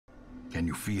Can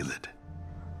you feel it?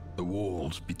 The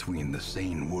walls between the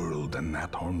sane world and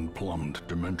that unplumbed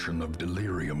dimension of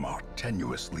delirium are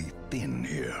tenuously thin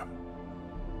here.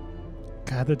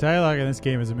 God, the dialogue in this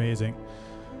game is amazing.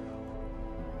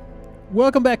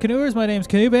 Welcome back, Canoers. My name's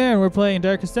Canoe Bear, and we're playing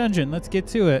Darkest Dungeon. Let's get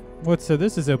to it. So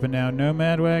this is open now.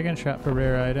 Nomad Wagon, shop for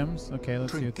rare items. Okay,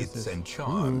 let's see what this is. Trinkets and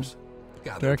charms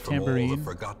gathered Dark from all tambourine. the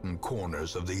forgotten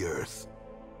corners of the earth.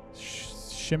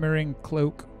 Shimmering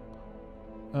cloak.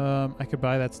 I could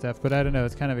buy that stuff, but I don't know.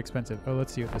 It's kind of expensive. Oh,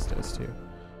 let's see what this does too.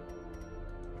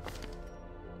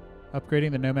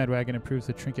 Upgrading the Nomad Wagon improves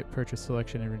the trinket purchase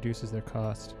selection and reduces their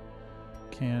cost.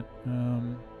 Can't.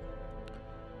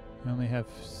 I only have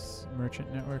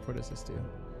merchant network. What does this do?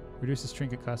 Reduces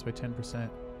trinket cost by 10%.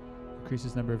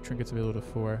 Increases number of trinkets available to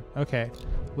 4. Okay,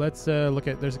 let's look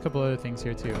at. There's a couple other things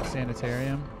here too.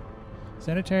 Sanitarium.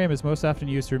 Sanitarium is most often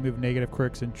used to remove negative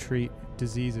quirks and treat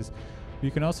diseases. You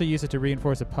can also use it to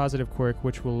reinforce a positive quirk,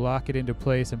 which will lock it into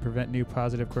place and prevent new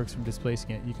positive quirks from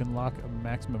displacing it. You can lock a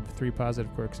maximum of 3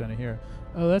 positive quirks on a hero.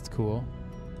 Oh, that's cool.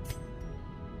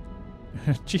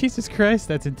 Jesus Christ,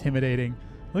 that's intimidating.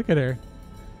 Look at her.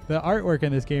 The artwork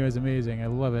in this game is amazing. I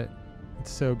love it.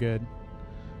 It's so good.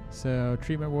 So,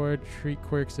 treatment ward, treat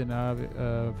quirks and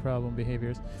problem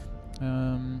behaviors.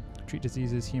 Treat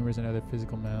diseases, humors, and other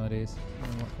physical maladies.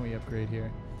 And what can we upgrade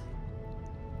here?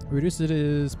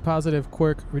 Reduces positive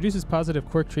quirk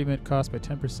treatment cost by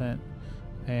 10%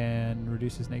 and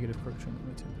reduces negative quirk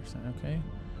treatment by 10%. Okay.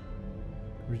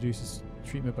 Reduces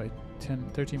treatment by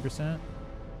 13%.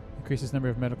 Increases number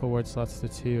of medical ward slots to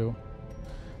 2.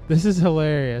 This is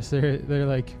hilarious. They're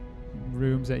like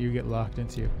rooms that you get locked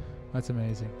into. That's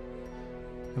amazing.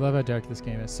 I love how dark this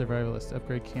game is. Survivalist.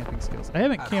 Upgrade camping skills. I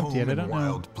haven't camped yet. I don't know.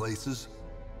 Wild places.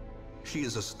 She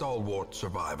is a stalwart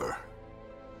survivor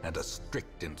and a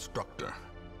strict instructor.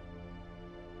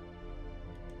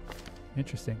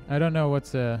 Interesting. I don't know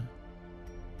what's God,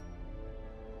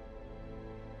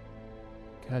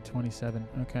 27.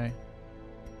 Okay.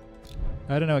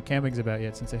 I don't know what camping's about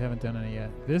yet since I haven't done any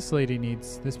yet. This person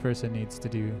needs to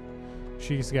do.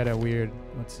 She's got a weird.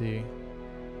 Let's see.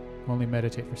 Only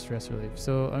meditate for stress relief.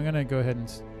 So I'm gonna go ahead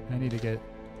and. I need to get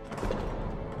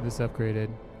this upgraded.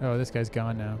 Oh, this guy's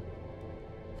gone now.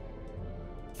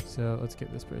 So let's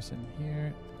get this person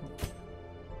here.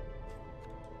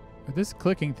 But this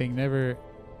clicking thing never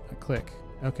click.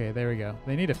 Okay, there we go.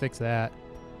 They need to fix that.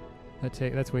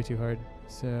 That's way too hard.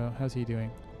 So how's he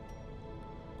doing?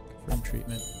 Confirm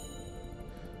treatment.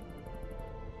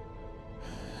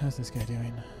 How's this guy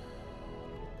doing?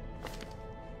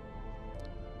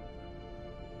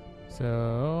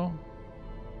 So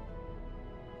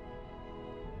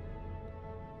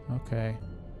okay.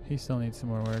 He still needs some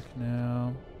more work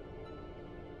now.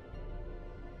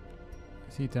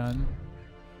 Is he done?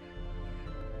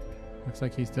 Looks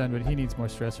like he's done, but he needs more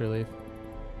stress relief.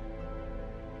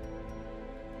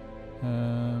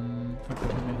 Can I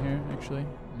put him in here, actually?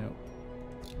 No.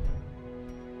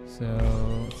 So,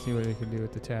 let's see what we can do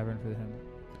with the tavern for him.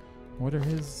 What are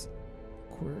his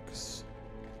quirks?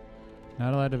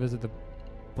 Not allowed to visit the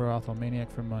brothel. Maniac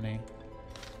for money.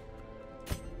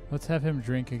 Let's have him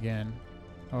drink again.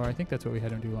 Oh, I think that's what we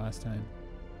had him do last time.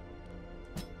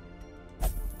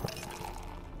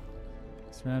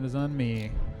 This round is on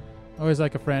me. Always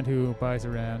like a friend who buys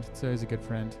around. It's always a good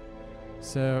friend.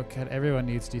 So, God, everyone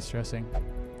needs de-stressing.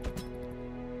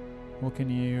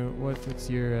 What's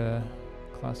your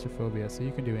claustrophobia? So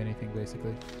you can do anything,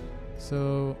 basically.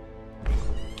 So,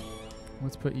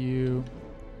 let's put you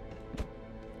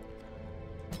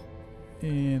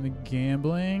in the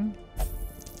gambling.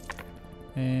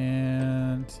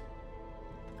 And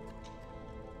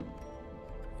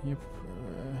you're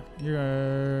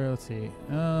let's see.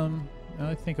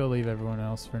 I think I'll leave everyone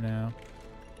else for now.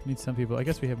 Need some people. I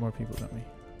guess we have more people, don't we?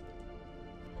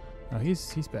 Oh,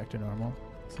 he's back to normal,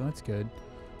 so that's good.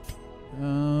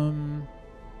 All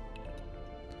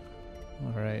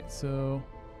right, so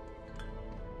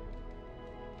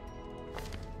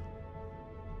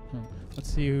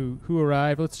let's see who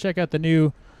arrived. Let's check out the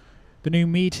new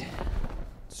meat.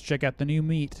 Let's check out the new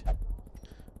meat.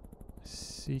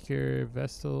 Seeker,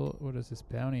 Vestal. What is this?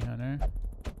 Bounty Hunter.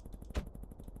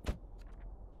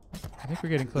 I think we're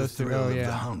getting close to. Oh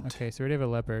yeah. Okay, so we already have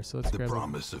a leper. So let's grab the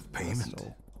promise of payment.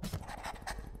 Vestal.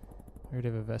 We already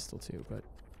have a Vestal too, but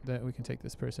that we can take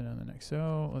this person on the next.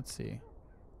 So let's see.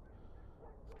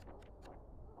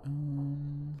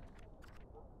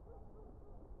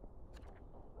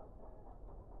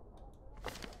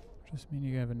 Just mean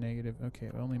you have a negative.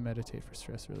 Okay, only meditate for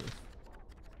stress relief.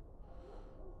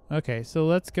 Okay, so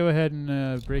let's go ahead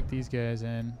and break these guys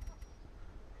in.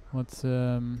 Let's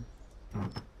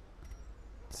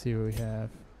see what we have.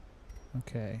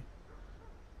 Okay.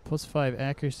 +5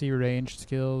 accuracy, range,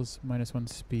 skills, -1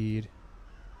 speed.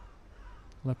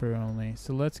 Leper only.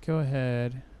 So let's go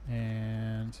ahead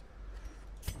and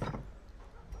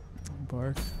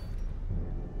embark.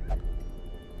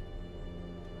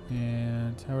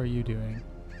 And how are you doing?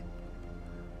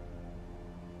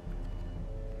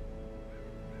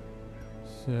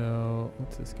 So,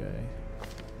 what's this guy?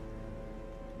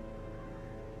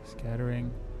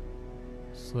 Scattering.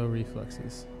 Slow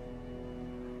reflexes.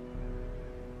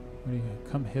 What do you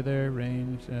got? Come hither,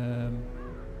 range,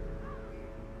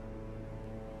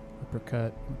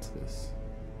 uppercut. What's this?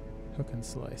 Hook and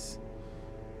slice.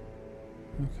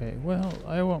 Okay, well,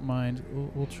 I won't mind.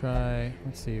 We'll try.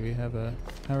 Let's see, we have a...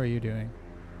 How are you doing?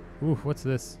 Ooh, what's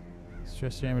this?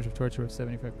 Stress damage of torture with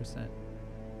 75%.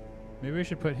 Maybe we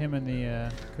should put him in the...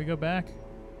 can we go back?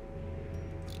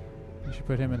 We should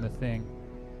put him in the thing.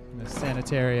 In the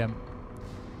sanitarium.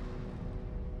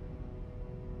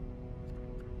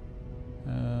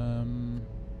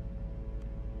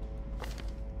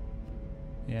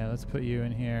 Yeah, let's put you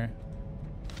in here.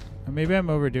 Or maybe I'm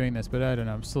overdoing this, but I don't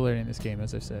know. I'm still learning this game,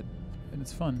 as I said. And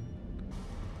it's fun.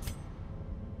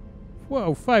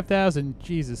 Whoa, 5,000.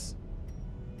 Jesus.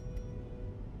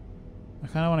 I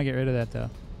kind of want to get rid of that, though.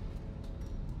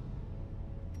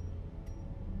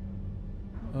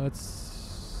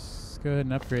 Let's go ahead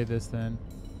and upgrade this, then.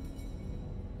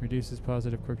 Reduces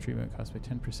positive quirk treatment cost by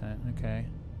 10%. Okay.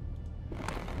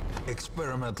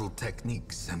 Experimental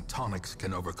techniques and tonics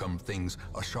can overcome things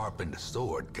a sharpened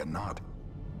sword cannot.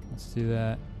 Let's do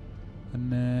that.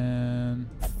 And then...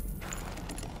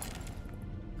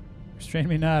 Restrain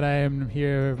me not, I am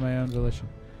here of my own volition.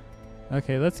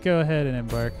 Okay, let's go ahead and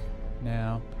embark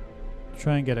now.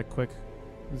 Try and get a quick...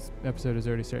 This episode is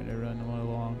already starting to run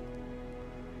along.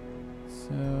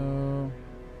 So...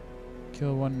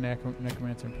 Kill one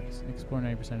necromancer and explore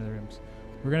 90% of the rooms.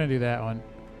 We're gonna do that one.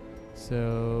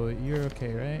 So, you're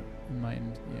okay, right?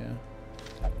 Enlightened,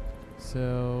 yeah.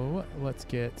 So, let's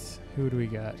get... Who do we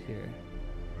got here?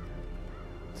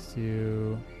 Let's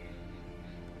do...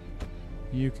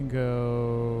 You can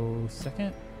go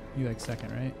second? You like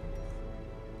second, right?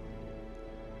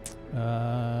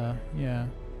 Yeah.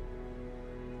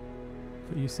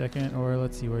 Put you second, or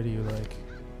let's see, where do you like?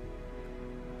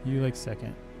 You like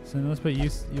second. So let's put you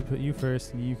put you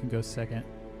first, and you can go second.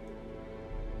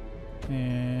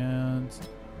 And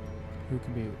who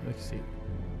can be? Let's see.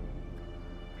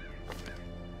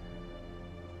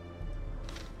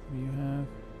 What do you have?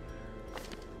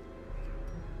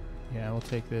 Yeah, we'll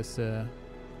take this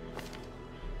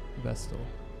Vestal.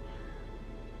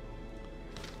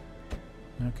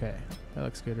 Okay, that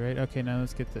looks good, right? Okay, now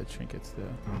let's get the trinkets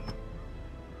though.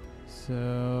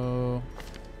 So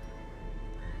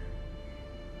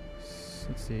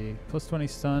let's see, +20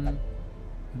 stun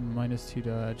and -2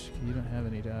 dodge. You don't have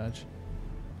any dodge.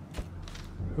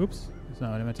 Oops, that's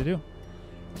not what I meant to do.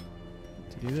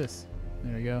 To do this.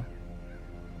 There we go.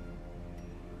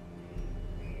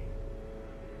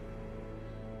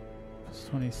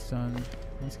 +20 stun.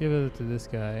 Let's give it to this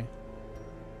guy.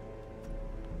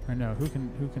 Or no, who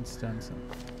can stun some?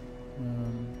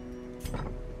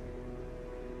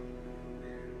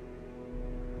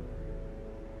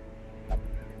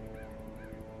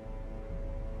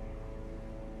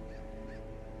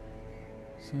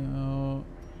 So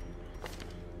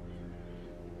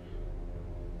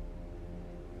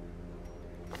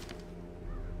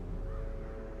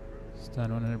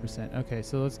stun 100%. Okay,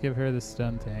 so let's give her the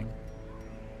stun thing.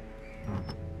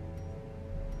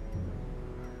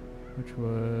 Which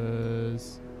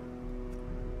was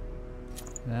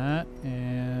that,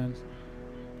 and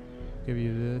give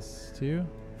you this too.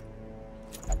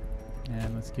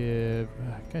 And let's give,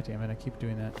 god damn it, I keep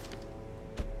doing that.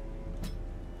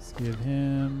 Let's give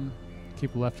him,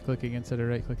 keep left clicking instead of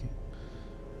right clicking.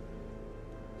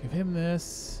 Give him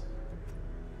this,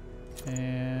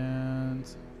 and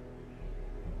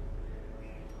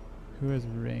who has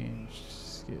range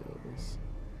skills?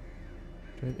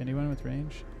 Do I have anyone with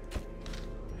range?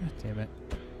 God damn it.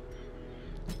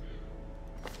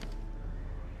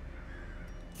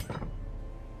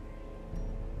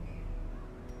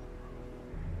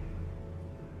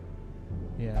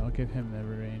 Yeah, I'll give him the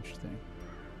range thing.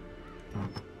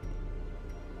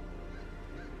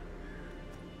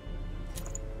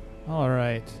 All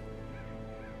right.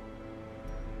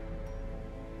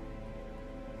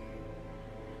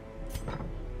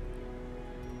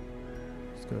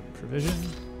 Let's go to provision.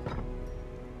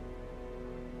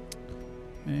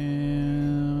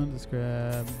 And let's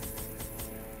grab...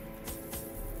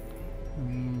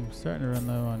 starting to run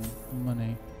low on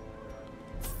money.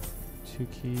 2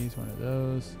 keys, one of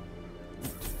those.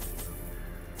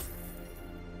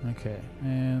 Okay,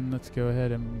 and let's go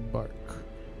ahead and embark.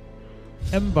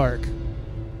 Embark.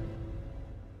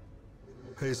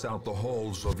 Pace out the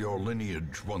halls of your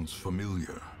lineage once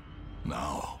familiar,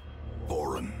 now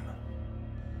foreign.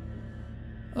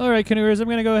 All right, canoers, I'm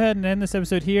going to go ahead and end this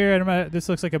episode here. This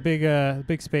looks like a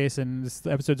big space, and this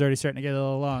episode's already starting to get a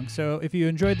little long. So if you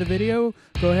enjoyed the video,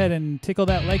 go ahead and tickle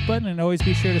that like button, and always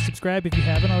be sure to subscribe if you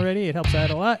haven't already. It helps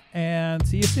out a lot, and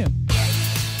see you soon.